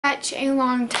such a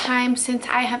long time since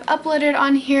I have uploaded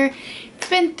on here. It's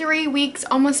been 3 weeks,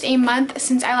 almost a month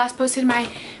since I last posted my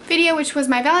video, which was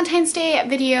my Valentine's Day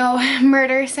video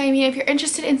murder. So I mean, if you're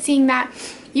interested in seeing that,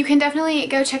 you can definitely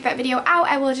go check that video out.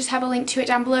 I will just have a link to it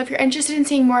down below if you're interested in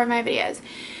seeing more of my videos.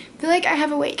 I feel like I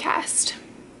have a white cast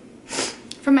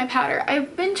from my powder.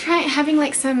 I've been having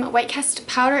like some white cast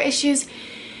powder issues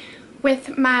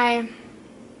with my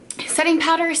setting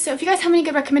powder, so if you guys have any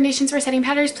good recommendations for setting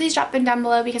powders, please drop them down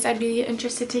below because I'd be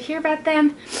interested to hear about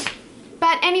them.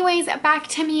 But anyways, back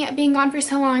to me being gone for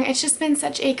so long. It's just been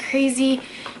such a crazy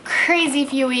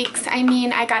few weeks. I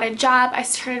mean, I got a job, I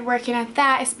started working at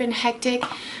that, it's been hectic.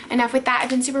 Enough with that, I've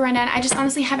been super run down. I just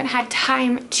honestly haven't had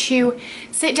time to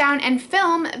sit down and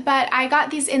film, but I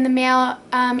got these in the mail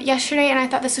yesterday, and I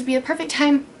thought this would be the perfect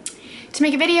time to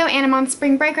make a video, and I'm on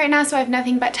spring break right now, so I have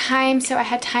nothing but time, so I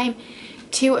had time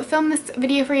to film this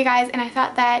video for you guys, and I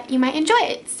thought that you might enjoy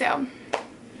it. So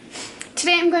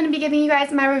today I'm going to be giving you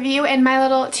guys my review and my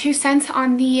little 2 cents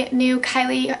on the new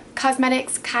Kylie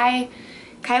Cosmetics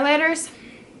Kylighters.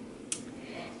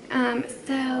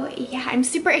 So yeah, I'm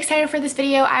super excited for this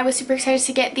video. I was super excited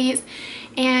to get these,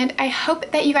 and I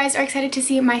hope that you guys are excited to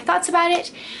see my thoughts about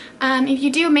it. If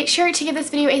you do, make sure to give this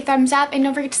video a thumbs up, and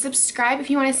don't forget to subscribe if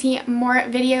you want to see more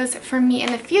videos from me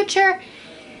in the future.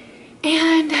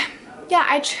 And yeah,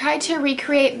 I tried to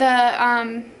recreate the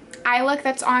eye look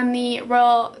that's on the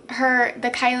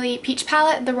Kylie Peach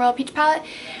Palette, the Royal Peach Palette,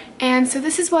 and so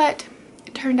this is what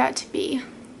it turned out to be,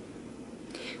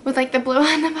 with like the blue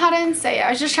on the bottom. So yeah, I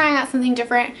was just trying out something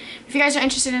different. If you guys are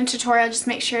interested in a tutorial, just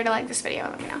make sure to like this video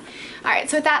and let me know. Alright,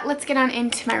 so with that, let's get on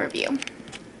into my review.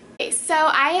 Okay, so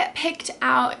I picked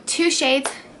out 2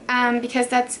 shades because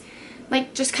that's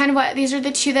like just kind of what, these are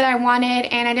the 2 that I wanted,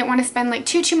 and I didn't want to spend like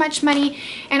too much money,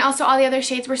 and also all the other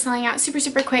shades were selling out super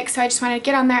quick, so I just wanted to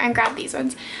get on there and grab these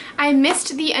ones. I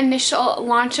missed the initial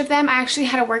launch of them. I actually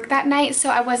had to work that night, so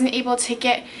I wasn't able to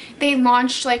get, they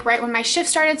launched like right when my shift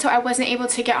started, so I wasn't able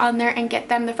to get on there and get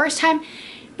them the first time.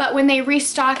 But when they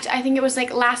restocked, I think it was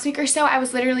like last week or so, I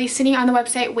was literally sitting on the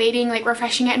website waiting, like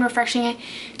refreshing it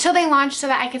till they launched so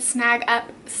that I could snag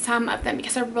up some of them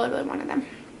because I really wanted them.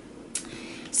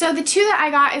 So the 2 that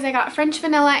I got is I got French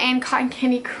Vanilla and Cotton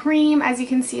Candy Cream. As you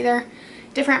can see, they're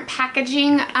different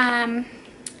packaging. On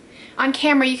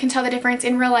camera you can tell the difference.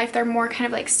 In real life they're more kind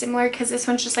of like similar because this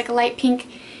one's just like a light pink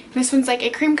and this one's like a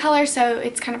cream color, so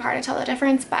it's kind of hard to tell the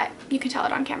difference, but you can tell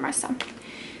it on camera, so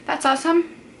that's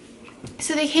awesome.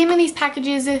 So they came in these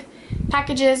packages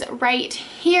right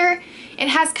here. It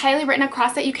has Kylie written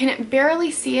across it. You can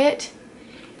barely see it.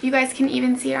 You guys can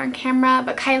even see it on camera,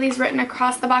 but Kylie's written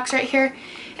across the box right here.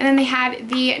 And then they had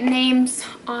the names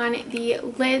on the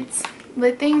lid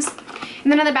things.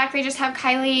 And then on the back they just have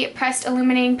Kylie pressed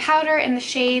illuminating powder in the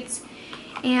shades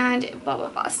and blah blah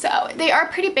blah. So they are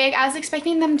pretty big. I was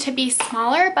expecting them to be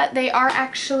smaller, but they are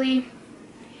actually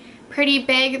pretty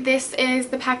big. This is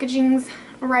the packaging's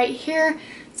right here.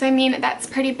 So I mean, that's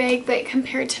pretty big, but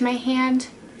compared to my hand,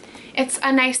 it's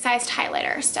a nice sized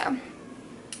highlighter. So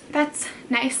that's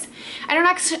nice. I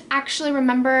don't actually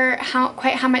remember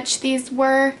quite how much these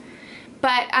were,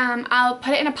 but I'll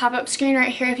put it in a pop-up screen right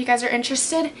here if you guys are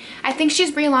interested. I think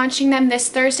she's relaunching them this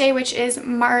Thursday, which is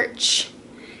March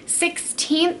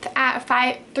 16th at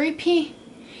 3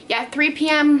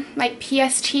 p.m. like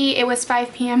PST. It was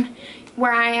 5 p.m.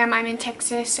 where I am. I'm in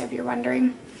Texas, so if you're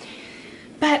wondering.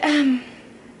 But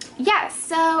yeah,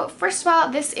 so first of all,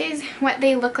 this is what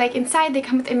they look like inside. They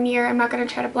come with a mirror. I'm not going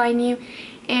to try to blind you.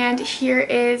 And here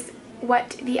is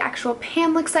what the actual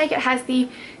pan looks like. It has the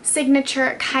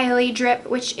signature Kylie drip,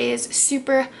 which is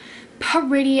super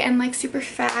pretty and like super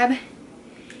fab.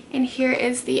 And here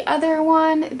is the other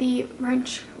one, the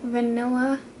French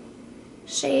Vanilla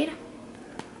shade.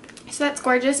 So that's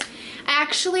gorgeous. I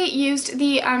actually used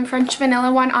the French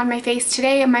Vanilla one on my face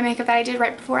today in my makeup that I did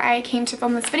right before I came to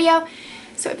film this video.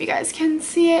 So if you guys can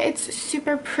see it, it's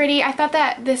super pretty. I thought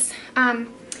that this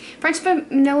French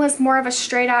Vanilla is more of a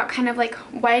straight out kind of like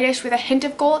whitish with a hint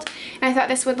of gold, and I thought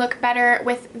this would look better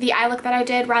with the eye look that I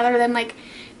did rather than like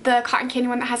the Cotton Candy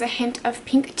one that has a hint of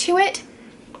pink to it.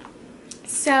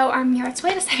 So yeah, that's why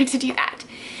I decided to do that.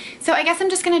 So I guess I'm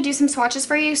just gonna do some swatches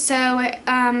for you. So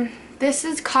this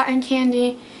is Cotton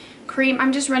Candy Cream.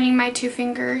 I'm just running my 2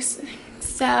 fingers.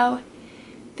 So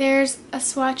there's a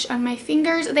swatch on my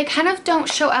fingers. They kind of don't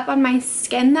show up on my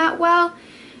skin that well,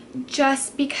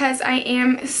 just because I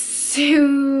am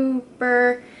super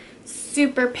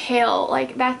pale.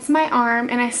 Like, that's my arm,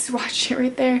 and I swatched it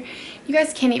right there. You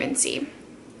guys can't even see.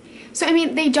 So I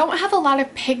mean, they don't have a lot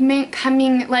of pigment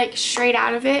coming like straight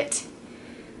out of it.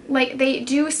 like they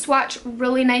do swatch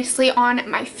really nicely on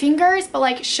my fingers, but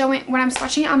like showing when I'm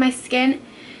swatching it on my skin,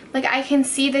 like I can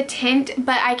see the tint,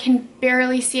 but I can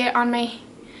barely see it on my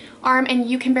arm, and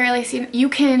you can barely see it. You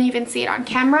can't even see it on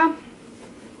camera.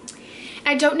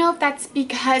 I don't know if that's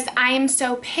because I am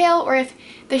so pale or if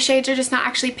the shades are just not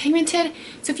actually pigmented.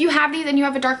 So if you have these and you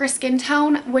have a darker skin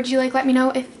tone, would you like let me know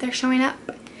if they're showing up?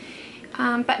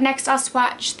 But next I'll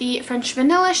swatch the French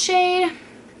Vanilla shade.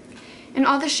 And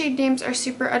all the shade names are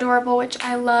super adorable, which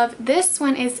I love. This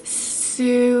one is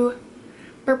super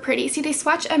pretty. See, they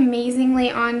swatch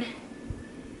amazingly on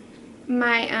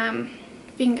my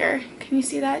finger. Can you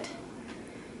see that?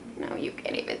 No, you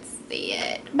can't even see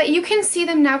it. But you can see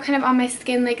them now kind of on my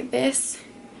skin like this.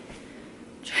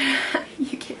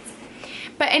 You can't see.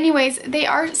 But anyways, they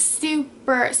are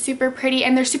super pretty,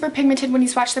 and they're super pigmented when you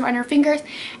swatch them on your fingers,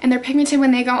 and they're pigmented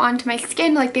when they go onto my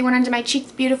skin, like they went onto my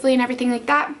cheeks beautifully and everything like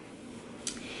that.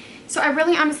 So I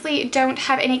really honestly don't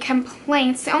have any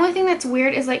complaints. The only thing that's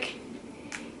weird is like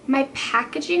my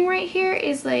packaging right here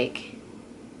is like,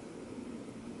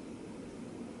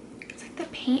 it's like the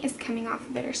paint is coming off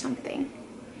of it or something.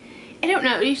 I don't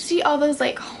know. Do you see all those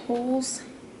like holes?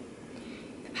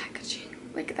 The packaging,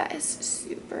 like that is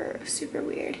super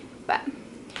weird, but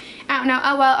I don't know.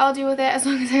 Oh well, I'll deal with it as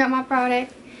long as I got my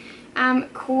product. I'm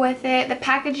cool with it. The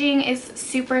packaging is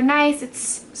super nice.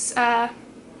 It's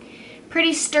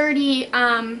pretty sturdy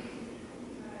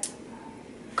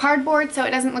cardboard, so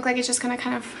it doesn't look like it's just gonna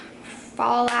kind of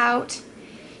fall out.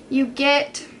 You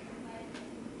get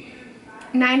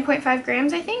 9.5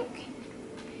 grams, I think.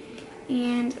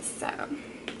 And so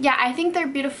yeah, I think they're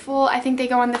beautiful. I think they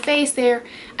go on the face. They're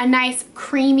a nice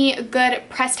creamy good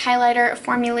pressed highlighter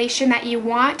formulation that you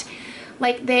want.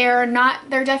 Like they're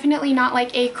definitely not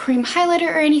like a cream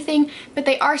highlighter or anything, but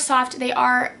they are soft, they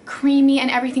are creamy, and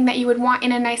everything that you would want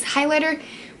in a nice highlighter,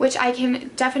 which I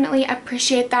can definitely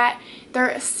appreciate that.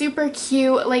 They're super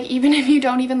cute, like even if you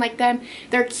don't even like them,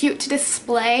 they're cute to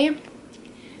display.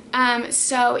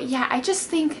 So yeah, I just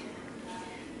think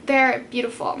they're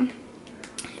beautiful.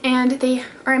 And they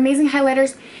are amazing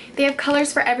highlighters. They have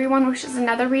colors for everyone, which is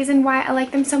another reason why I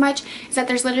like them so much, is that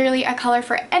there's literally a color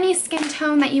for any skin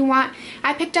tone that you want.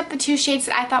 I picked up the 2 shades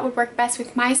that I thought would work best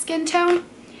with my skin tone,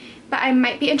 but I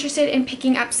might be interested in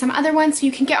picking up some other ones. So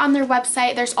you can get on their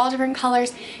website. There's all different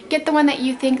colors. Get the one that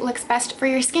you think looks best for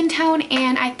your skin tone,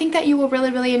 and I think that you will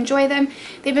really enjoy them.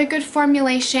 They have a good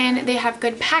formulation. They have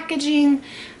good packaging.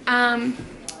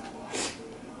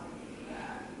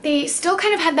 They still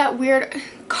kind of had that weird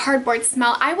cardboard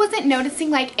smell. I wasn't noticing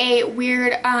like a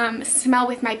weird smell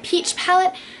with my peach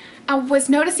palette. I was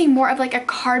noticing more of like a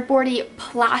cardboardy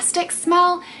plastic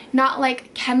smell, not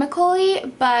like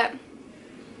chemically, but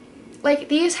like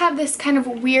these have this kind of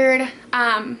weird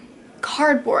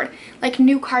cardboard, like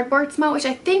new cardboard smell, which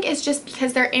I think is just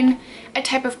because they're in a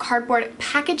type of cardboard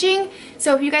packaging.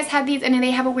 So if you guys have these and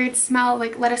they have a weird smell,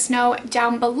 like let us know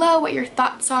down below what your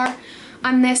thoughts are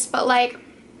on this. But like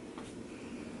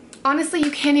honestly, you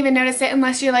can't even notice it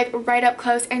unless you're like right up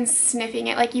close and sniffing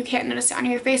it. Like you can't notice it on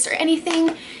your face or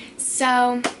anything.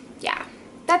 So yeah,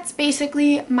 that's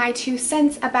basically my 2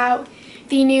 cents about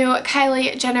the new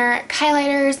Kylie Jenner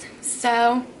Kylighters.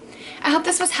 So I hope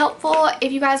this was helpful.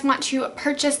 If you guys want to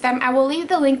purchase them, I will leave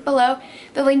the link below,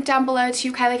 the link down below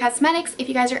to Kylie Cosmetics. If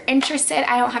you guys are interested,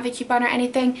 I don't have a coupon or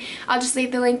anything. I'll just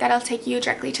leave the link that'll take you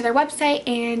directly to their website,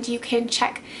 and you can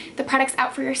check the products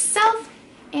out for yourself.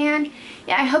 And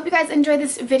yeah, I hope you guys enjoyed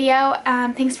this video.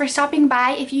 Thanks for stopping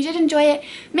by. If you did enjoy it,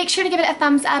 make sure to give it a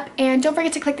thumbs up, and don't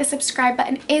forget to click the subscribe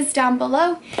button is down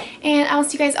below, and I'll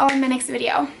see you guys all in my next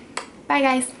video. Bye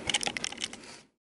guys.